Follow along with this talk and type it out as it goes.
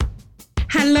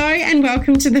Hello and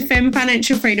welcome to the Femme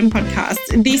Financial Freedom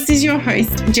Podcast. This is your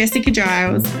host, Jessica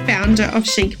Giles, founder of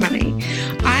Chic Money.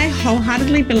 I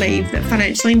wholeheartedly believe that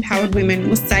financially empowered women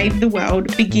will save the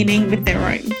world beginning with their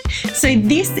own. So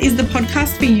this is the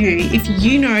podcast for you if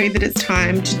you know that it's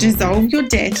time to dissolve your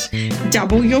debt,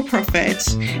 double your profit,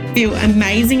 feel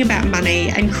amazing about money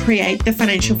and create the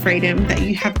financial freedom that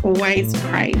you have always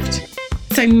craved.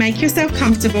 So make yourself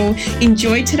comfortable,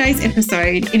 enjoy today's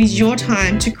episode. It is your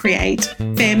time to create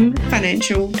Femme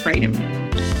Financial Freedom.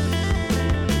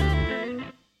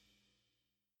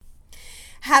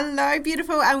 Hello,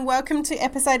 beautiful, and welcome to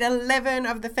episode 11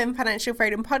 of the Femme Financial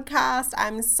Freedom Podcast.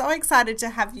 I'm so excited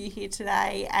to have you here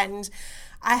today, and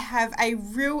I have a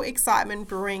real excitement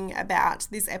brewing about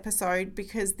this episode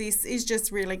because this is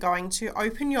just really going to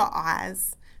open your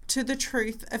eyes to the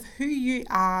truth of who you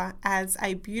are as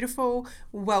a beautiful,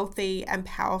 wealthy, and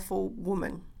powerful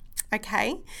woman,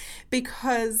 okay?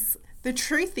 Because the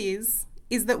truth is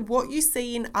that what you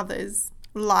see in others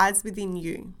lies within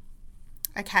you,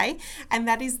 okay? And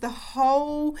that is the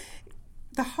whole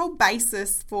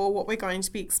basis for what we're going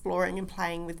to be exploring and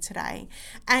playing with today.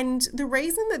 And the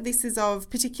reason that this is of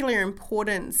particular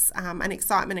importance and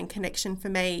excitement and connection for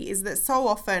me is that so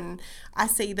often I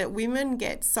see that women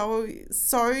get so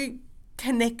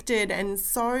connected and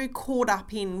so caught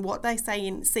up in what they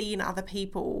see in other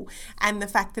people and the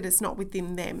fact that it's not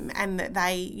within them, and that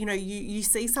they, you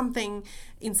see something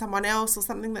in someone else or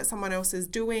something that someone else is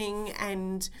doing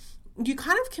and you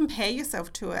kind of compare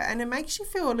yourself to it, and it makes you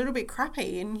feel a little bit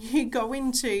crappy, and you go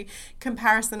into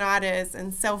comparisonitis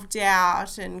and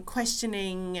self-doubt and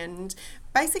questioning and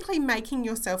basically making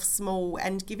yourself small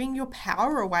and giving your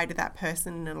power away to that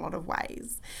person in a lot of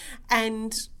ways.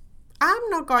 And I'm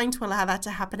not going to allow that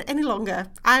to happen any longer.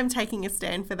 I'm taking a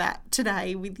stand for that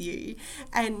today with you.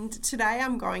 And today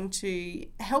I'm going to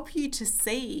help you to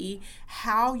see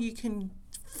how you can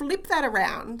flip that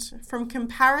around from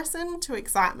comparison to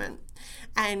excitement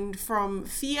and from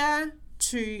fear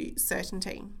to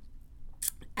certainty.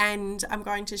 And I'm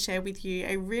going to share with you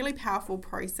a really powerful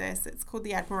process. It's called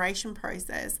the admiration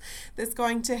process, that's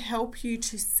going to help you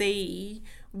to see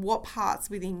what parts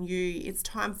within you it's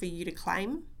time for you to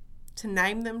claim, to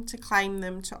name them, to claim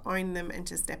them, to own them, and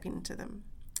to step into them.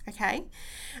 Okay?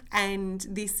 And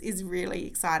this is really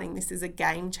exciting. This is a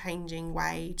game-changing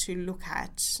way to look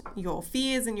at your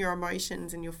fears and your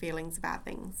emotions and your feelings about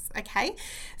things. Okay?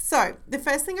 So the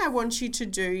first thing I want you to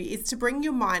do is to bring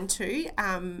your mind to,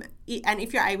 and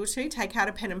if you're able to, take out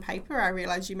a pen and paper. I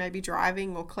realize you may be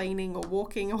driving or cleaning or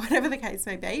walking or whatever the case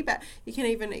may be, but you can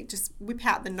even just whip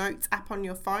out the notes app on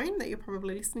your phone that you're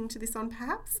probably listening to this on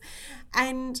perhaps,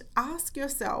 and ask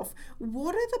yourself,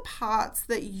 what are the parts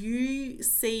that you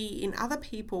see in other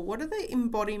people? What are the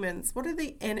embodiments? What are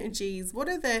the energies? What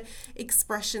are the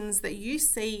expressions that you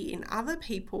see in other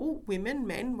people, women,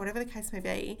 men, whatever the case may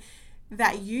be,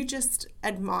 that you just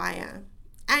admire?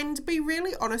 And be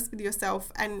really honest with yourself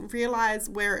and realize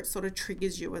where it sort of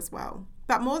triggers you as well.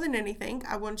 But more than anything,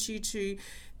 I want you to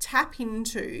tap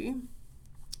into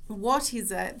what is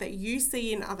it that you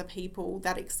see in other people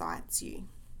that excites you,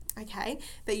 okay?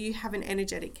 That you have an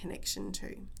energetic connection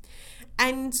to.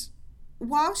 And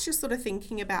whilst you're sort of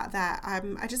thinking about that,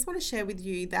 I just want to share with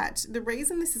you that the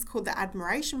reason this is called the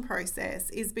admiration process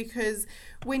is because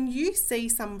when you see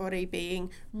somebody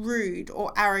being rude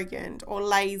or arrogant or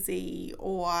lazy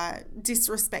or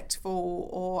disrespectful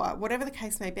or whatever the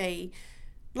case may be,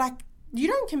 like, you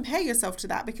don't compare yourself to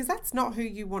that, because that's not who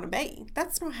you want to be.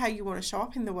 That's not how you want to show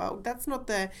up in the world. That's not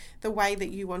the way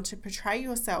that you want to portray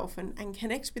yourself and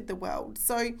connect with the world.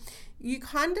 So you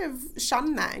kind of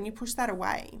shun that and you push that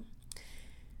away.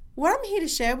 What I'm here to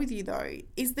share with you, though,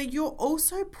 is that you're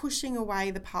also pushing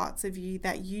away the parts of you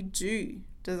that you do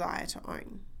desire to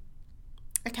own.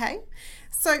 Okay?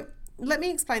 So let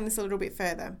me explain this a little bit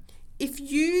further.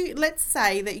 Let's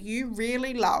say that you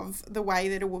really love the way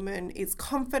that a woman is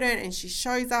confident and she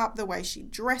shows up, the way she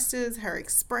dresses, her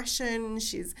expression,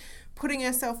 she's putting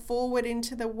herself forward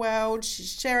into the world,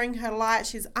 she's sharing her light,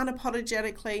 she's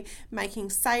unapologetically making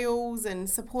sales and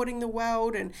supporting the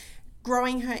world and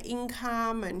growing her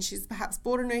income, and she's perhaps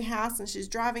bought a new house and she's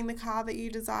driving the car that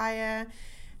you desire.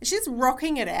 She's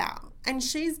rocking it out and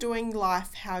she's doing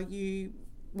life how you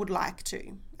would like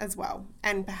to as well.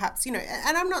 And perhaps, and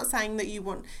I'm not saying that you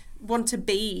want to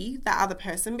be that other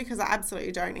person, because I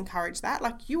absolutely don't encourage that.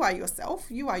 Like, you are yourself,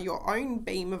 you are your own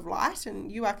beam of light,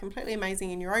 and you are completely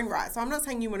amazing in your own right. So I'm not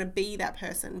saying you want to be that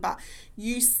person, but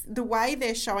the way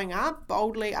they're showing up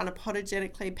boldly,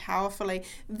 unapologetically, powerfully,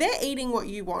 they're eating what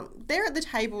you want. They're at the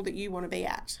table that you want to be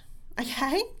at.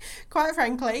 Okay? Quite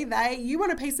frankly, you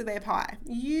want a piece of their pie.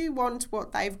 You want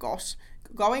what they've got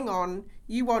going on.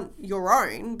 You want your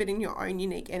own, but in your own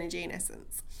unique energy and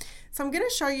essence. So I'm going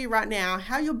to show you right now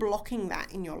how you're blocking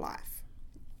that in your life.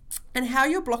 And how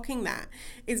you're blocking that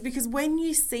is because when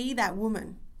you see that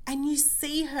woman and you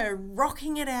see her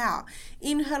rocking it out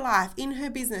in her life, in her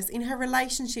business, in her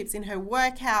relationships, in her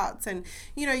workouts, and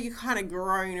you kind of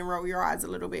groan and roll your eyes a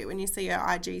little bit when you see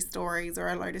her IG stories or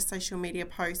her latest social media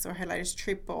posts or her latest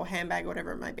trip or handbag or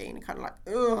whatever it may be, and you're kind of like,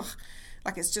 ugh,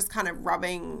 like it's just kind of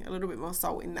rubbing a little bit more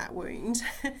salt in that wound.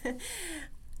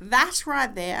 That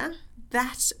right there,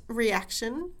 that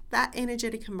reaction, that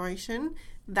energetic emotion,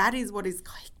 that is what is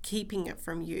keeping it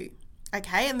from you.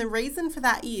 Okay, and the reason for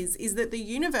that is that the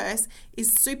universe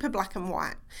is super black and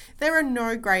white. There are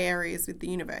no grey areas with the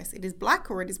universe. It is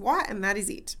black or it is white, and that is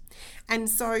it. And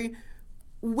so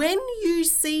when you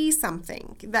see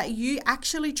something that you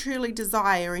actually truly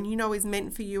desire and is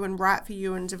meant for you and right for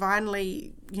you and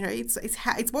divinely,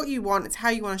 it's what you want, it's how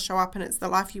you want to show up, and it's the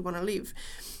life you want to live.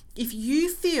 If you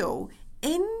feel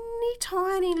any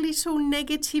tiny little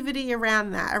negativity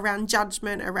around that, around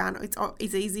judgment, around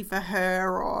it's easy for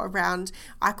her, or around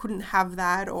I couldn't have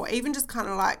that, or even just kind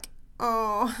of like,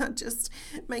 oh, it just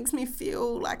makes me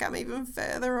feel like I'm even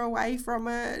further away from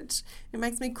it. It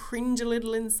makes me cringe a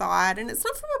little inside. And it's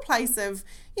not from a place of,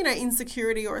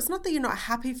 insecurity, or it's not that you're not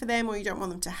happy for them or you don't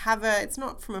want them to have it. It's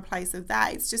not from a place of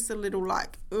that. It's just a little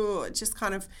like, oh, it just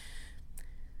kind of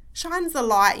shines the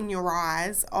light in your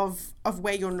eyes of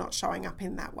where you're not showing up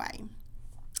in that way.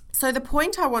 So the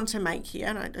point I want to make here,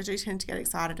 and I do tend to get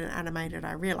excited and animated,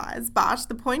 I realize, but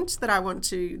the part I want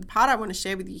to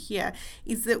share with you here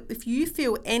is that if you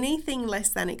feel anything less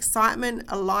than excitement,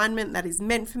 alignment, that is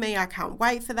meant for me, I can't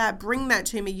wait for that, bring that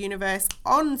to me, universe,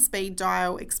 on speed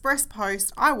dial, express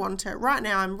post, I want it right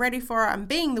now, I'm ready for it, I'm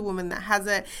being the woman that has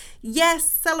it, yes,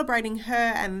 celebrating her,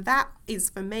 and that is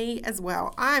for me as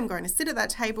well. I'm going to sit at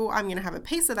that table, I'm going to have a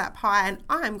piece of that pie, and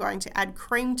I'm going to add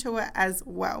cream to it as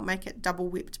well. Make it double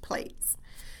whipped, please.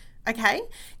 Okay,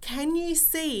 can you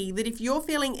see that if you're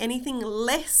feeling anything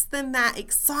less than that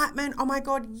excitement, oh my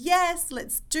God, yes,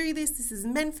 let's do this, this is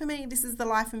meant for me, this is the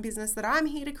life and business that I'm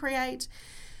here to create.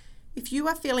 If you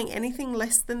are feeling anything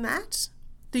less than that,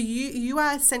 you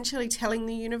are essentially telling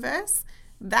the universe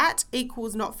that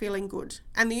equals not feeling good.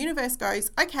 And the universe goes,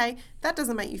 okay, that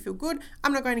doesn't make you feel good,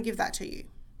 I'm not going to give that to you.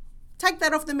 Take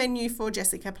that off the menu for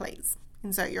Jessica, please.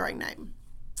 Insert your own name.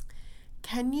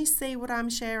 Can you see what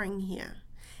I'm sharing here?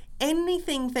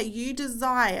 Anything that you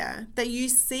desire, that you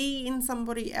see in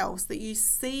somebody else, that you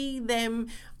see them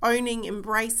owning,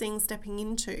 embracing, stepping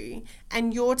into,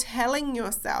 and you're telling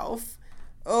yourself,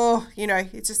 oh,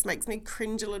 it just makes me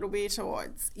cringe a little bit,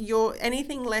 or you're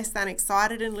anything less than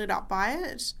excited and lit up by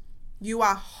it, you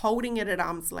are holding it at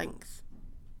arm's length.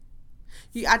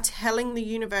 You are telling the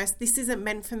universe, this isn't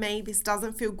meant for me, this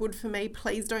doesn't feel good for me,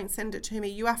 please don't send it to me.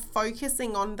 You are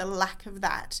focusing on the lack of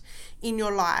that in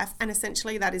your life, and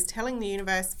essentially that is telling the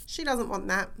universe, she doesn't want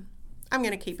that, I'm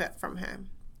going to keep it from her.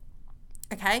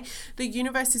 Okay, the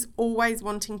universe is always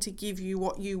wanting to give you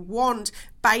what you want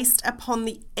based upon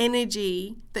the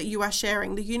energy that you are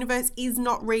sharing. The universe is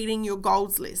not reading your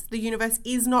goals list. The universe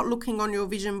is not looking on your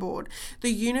vision board.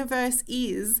 The universe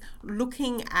is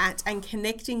looking at and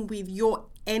connecting with your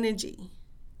energy,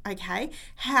 okay?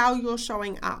 How you're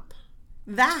showing up.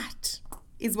 That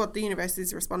is what the universe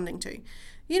is responding to.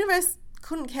 The universe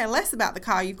couldn't care less about the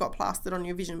car you've got plastered on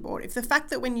your vision board. If the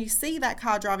fact that when you see that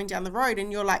car driving down the road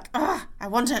and you're like, oh, I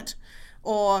want it,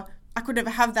 or I could never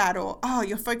have that, or oh,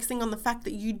 you're focusing on the fact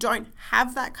that you don't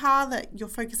have that car, that you're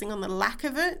focusing on the lack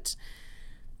of it,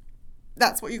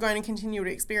 that's what you're going to continue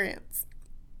to experience.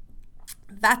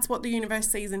 That's what the universe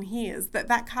sees and hears,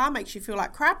 that car makes you feel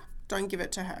like crap, don't give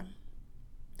it to her.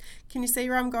 Can you see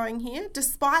where I'm going here?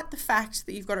 Despite the fact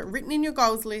that you've got it written in your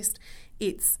goals list,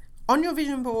 it's on your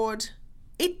vision board,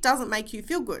 it doesn't make you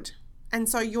feel good. And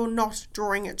so you're not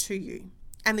drawing it to you.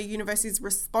 And the universe is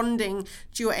responding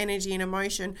to your energy and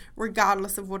emotion,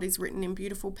 regardless of what is written in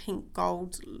beautiful pink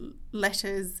gold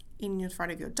letters in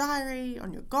front of your diary,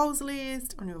 on your goals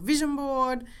list, on your vision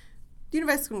board. The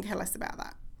universe couldn't care less about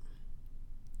that.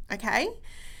 Okay?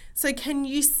 So can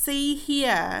you see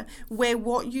here where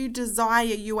what you desire,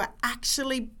 you are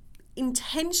actually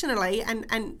intentionally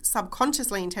and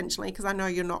subconsciously intentionally, because I know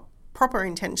you're not proper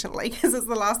intentionally, because it's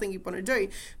the last thing you want to do,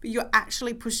 but you're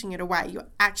actually pushing it away. You're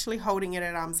actually holding it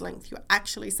at arm's length. You're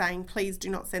actually saying, please do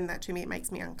not send that to me. It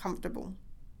makes me uncomfortable.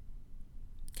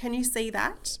 Can you see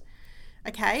that?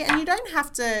 Okay. And you don't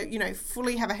have to,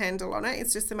 fully have a handle on it.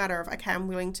 It's just a matter of, okay, I'm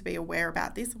willing to be aware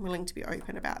about this. I'm willing to be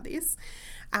open about this.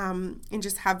 And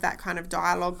just have that kind of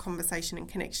dialogue, conversation, and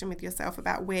connection with yourself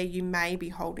about where you may be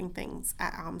holding things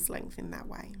at arm's length in that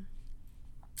way.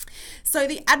 So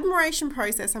the admiration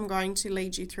process I'm going to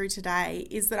lead you through today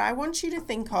is that I want you to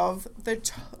think of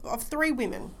of 3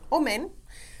 women or men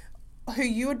who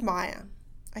you admire.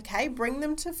 Okay, bring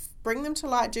them to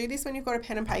light. Do this when you've got a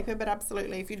pen and paper, but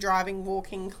absolutely if you're driving,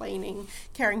 walking, cleaning,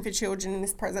 caring for children in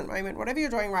this present moment, whatever you're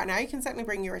doing right now, you can certainly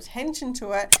bring your attention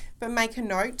to it, but make a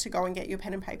note to go and get your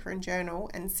pen and paper and journal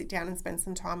and sit down and spend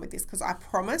some time with this, because I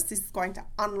promise this is going to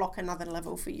unlock another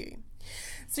level for you.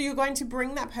 So you're going to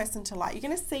bring that person to light. You're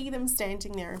going to see them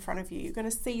standing there in front of you. You're going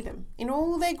to see them in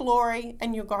all their glory,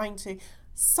 and you're going to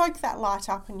soak that light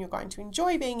up, and you're going to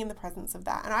enjoy being in the presence of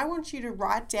that. And I want you to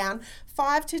write down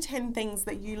 5 to 10 things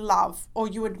that you love or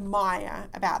you admire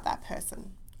about that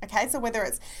person. Okay, so whether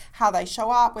it's how they show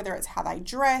up, whether it's how they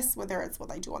dress, whether it's what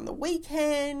they do on the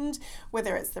weekend,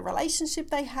 whether it's the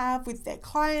relationship they have with their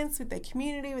clients, with their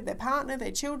community, with their partner,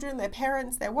 their children, their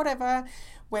parents, their whatever,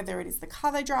 whether it is the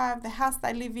car they drive, the house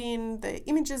they live in, the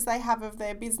images they have of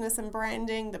their business and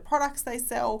branding, the products they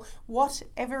sell,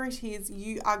 whatever it is,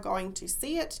 you are going to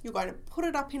see it, you're going to put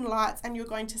it up in lights, and you're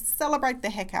going to celebrate the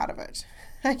heck out of it.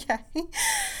 Okay?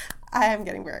 I am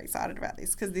getting very excited about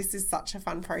this because this is such a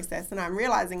fun process, and I'm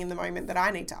realizing in the moment that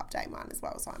I need to update mine as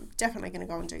well. So I'm definitely going to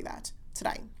go and do that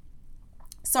today.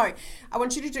 So I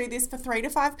want you to do this for 3 to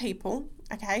 5 people,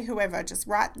 okay, whoever, just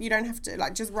write, you don't have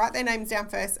to, just write their names down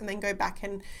first and then go back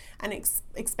and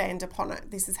expand upon it.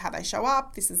 This is how they show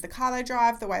up, this is the car they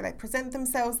drive, the way they present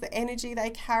themselves, the energy they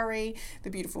carry,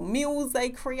 the beautiful meals they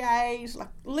create,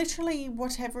 literally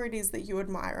whatever it is that you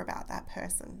admire about that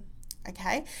person.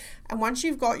 Okay, and once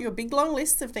you've got your big long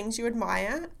list of things you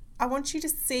admire, I want you to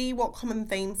see what common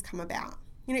themes come about.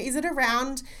 Is it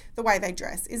around the way they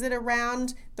dress? Is it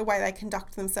around the way they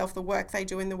conduct themselves, the work they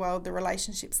do in the world, the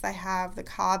relationships they have, the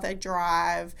car they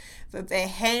drive, their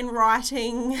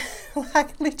handwriting?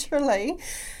 Literally,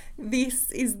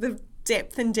 this is the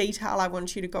depth and detail I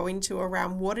want you to go into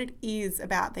around what it is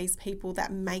about these people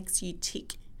that makes you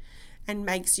tick and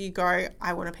makes you go,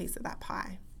 I want a piece of that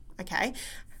pie. Okay.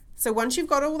 So once you've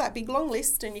got all that big long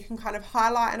list and you can kind of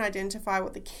highlight and identify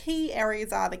what the key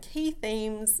areas are, the key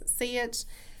themes, see it,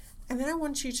 and then I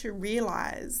want you to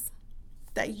realize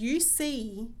that you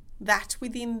see that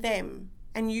within them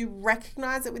and you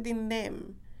recognize it within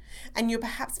them, and you're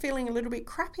perhaps feeling a little bit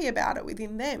crappy about it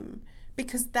within them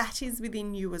because that is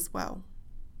within you as well.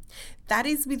 That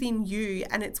is within you,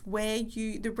 and it's where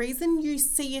the reason you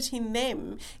see it in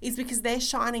them is because they're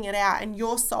shining it out, and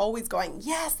your soul is going,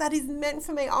 yes, that is meant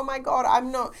for me. Oh my God,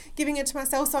 I'm not giving it to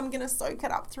myself, so I'm going to soak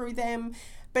it up through them.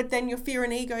 But then your fear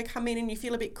and ego come in and you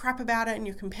feel a bit crap about it, and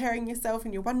you're comparing yourself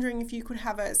and you're wondering if you could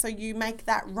have it. So you make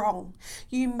that wrong.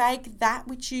 You make that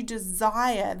which you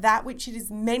desire, that which it is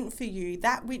meant for you,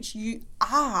 that which you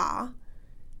are,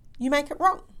 you make it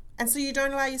wrong. And so you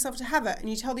don't allow yourself to have it, and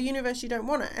you tell the universe you don't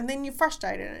want it, and then you're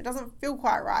frustrated and it doesn't feel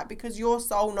quite right because your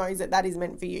soul knows that is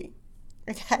meant for you.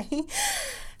 Okay?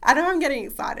 I know I'm getting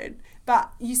excited,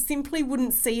 but you simply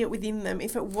wouldn't see it within them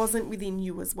if it wasn't within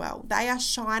you as well. They are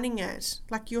shining it,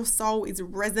 your soul is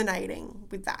resonating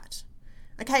with that.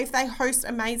 Okay, if they host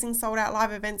amazing sold out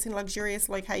live events in luxurious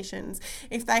locations,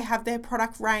 if they have their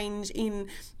product range in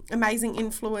amazing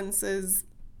influencers'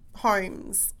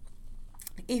 homes,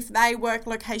 if they work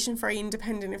location free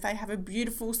independent, if they have a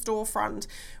beautiful storefront,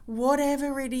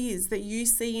 whatever it is that you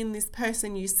see in this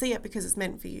person, you see it because it's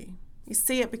meant for you. You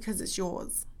see it because it's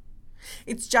yours.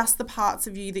 It's just the parts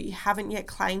of you that you haven't yet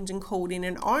claimed and called in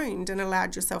and owned and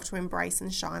allowed yourself to embrace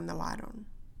and shine the light on.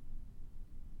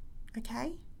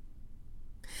 Okay?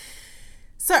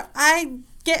 So I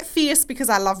get fierce because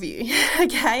I love you,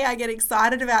 okay? I get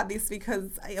excited about this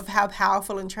because of how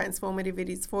powerful and transformative it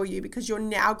is for you, because you're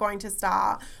now going to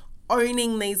start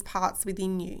owning these parts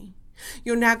within you.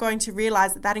 You're now going to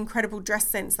realize that incredible dress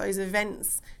sense, those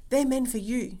events, they're meant for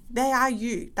you. They are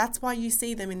you. That's why you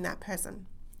see them in that person.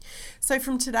 So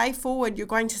from today forward, you're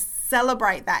going to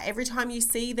celebrate that. Every time you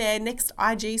see their next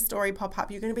IG story pop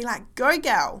up, you're going to be like, go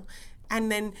girl.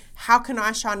 And then how can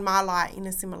I shine my light in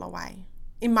a similar way?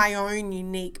 In my own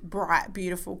unique, bright,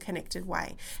 beautiful, connected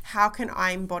way. How can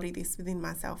I embody this within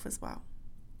myself as well?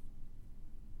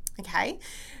 Okay,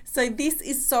 so this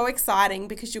is so exciting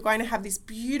because you're going to have this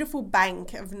beautiful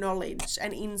bank of knowledge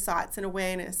and insights and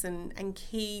awareness and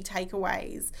key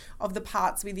takeaways of the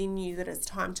parts within you that it's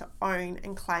time to own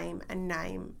and claim and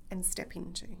name and step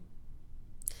into.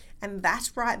 And that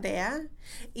right there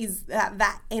is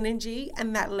that energy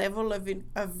and that level of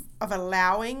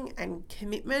allowing and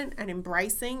commitment and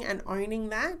embracing and owning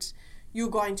that, you're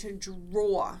going to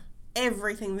draw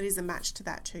everything that is a match to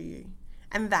that to you.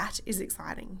 And that is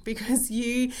exciting because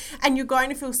you're going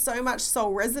to feel so much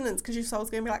soul resonance because your soul's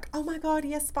going to be like, oh my God,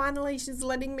 yes, finally she's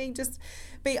letting me just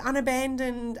be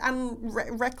unabandoned,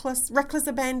 reckless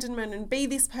abandonment, and be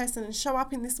this person and show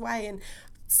up in this way and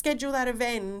schedule that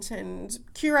event and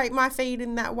curate my feed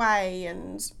in that way,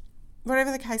 and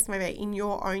whatever the case may be, in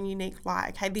your own unique light.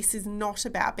 Okay, this is not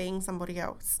about being somebody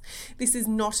else. This is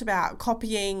not about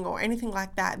copying or anything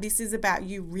like that. This is about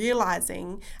you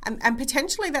realizing, and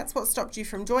potentially that's what stopped you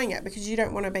from doing it, because you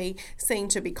don't want to be seen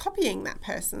to be copying that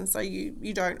person, so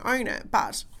you don't own it.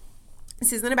 But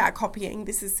this isn't about copying.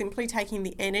 This is simply taking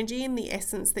the energy and the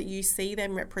essence that you see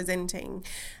them representing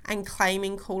and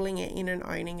claiming, calling it in, and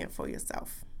owning it for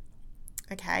yourself.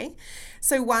 Okay,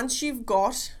 so once you've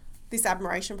got this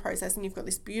admiration process and you've got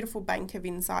this beautiful bank of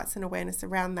insights and awareness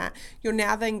around that, you're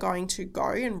now then going to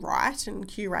go and write and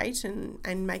curate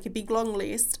and make a big long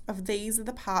list of, these are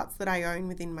the parts that I own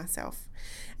within myself.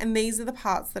 And these are the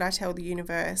parts that I tell the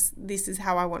universe, this is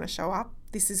how I want to show up.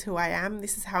 This is who I am.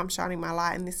 This is how I'm shining my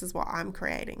light. And this is what I'm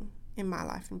creating in my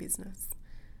life and business.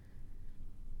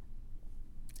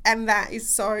 And that is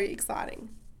so exciting.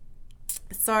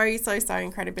 So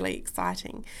incredibly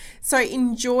exciting. So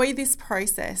enjoy this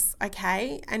process,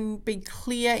 okay? And be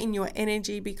clear in your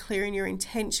energy, be clear in your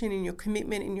intention, in your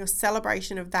commitment, in your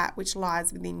celebration of that which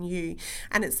lies within you.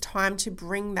 And it's time to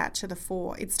bring that to the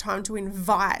fore. It's time to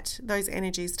invite those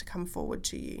energies to come forward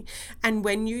to you. And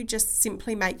when you just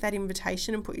simply make that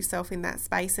invitation and put yourself in that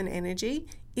space and energy,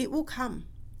 it will come.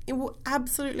 It will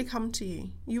absolutely come to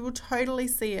you. You will totally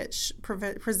see it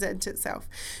present itself.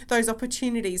 Those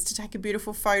opportunities to take a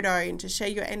beautiful photo and to share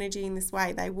your energy in this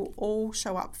way, they will all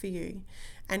show up for you,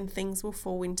 and things will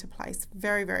fall into place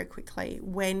very, very quickly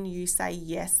when you say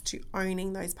yes to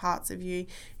owning those parts of you,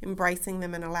 embracing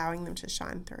them and allowing them to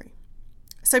shine through.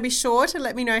 So be sure to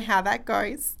let me know how that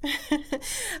goes.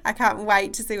 I can't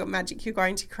wait to see what magic you're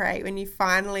going to create when you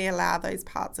finally allow those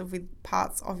parts of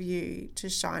you to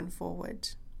shine forward.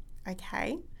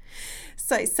 Okay,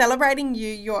 so celebrating you,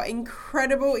 you're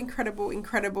incredible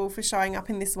for showing up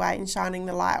in this way and shining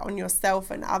the light on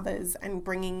yourself and others, and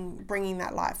bringing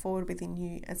that light forward within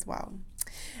you as well.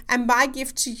 And my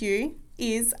gift to you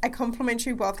is a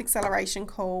complimentary wealth acceleration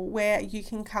call where you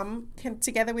can come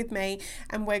together with me,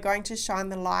 and we're going to shine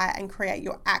the light and create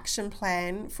your action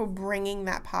plan for bringing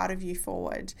that part of you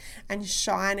forward and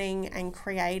shining and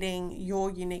creating your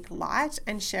unique light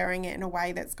and sharing it in a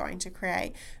way that's going to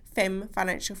create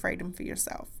financial freedom for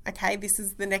yourself. Okay, this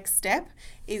is the next step,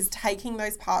 is taking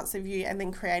those parts of you and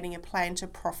then creating a plan to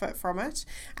profit from it,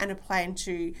 and a plan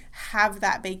to have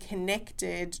that be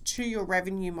connected to your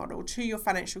revenue model, to your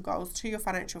financial goals, to your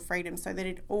financial freedom, so that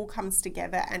it all comes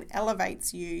together and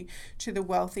elevates you to the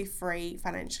wealthy, free,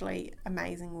 financially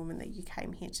amazing woman that you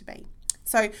came here to be.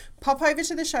 So pop over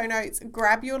to the show notes,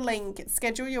 grab your link,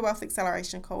 schedule your wealth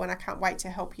acceleration call, and I can't wait to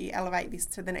help you elevate this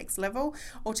to the next level.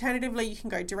 Alternatively, you can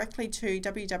go directly to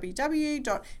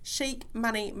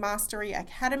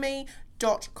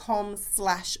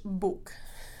www.chicmoneymasteryacademy.com/book.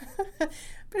 Bit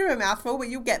of a mouthful, but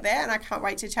you'll get there, and I can't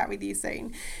wait to chat with you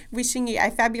soon. Wishing you a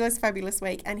fabulous, fabulous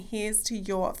week, and here's to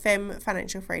your Femme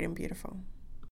Financial Freedom, beautiful.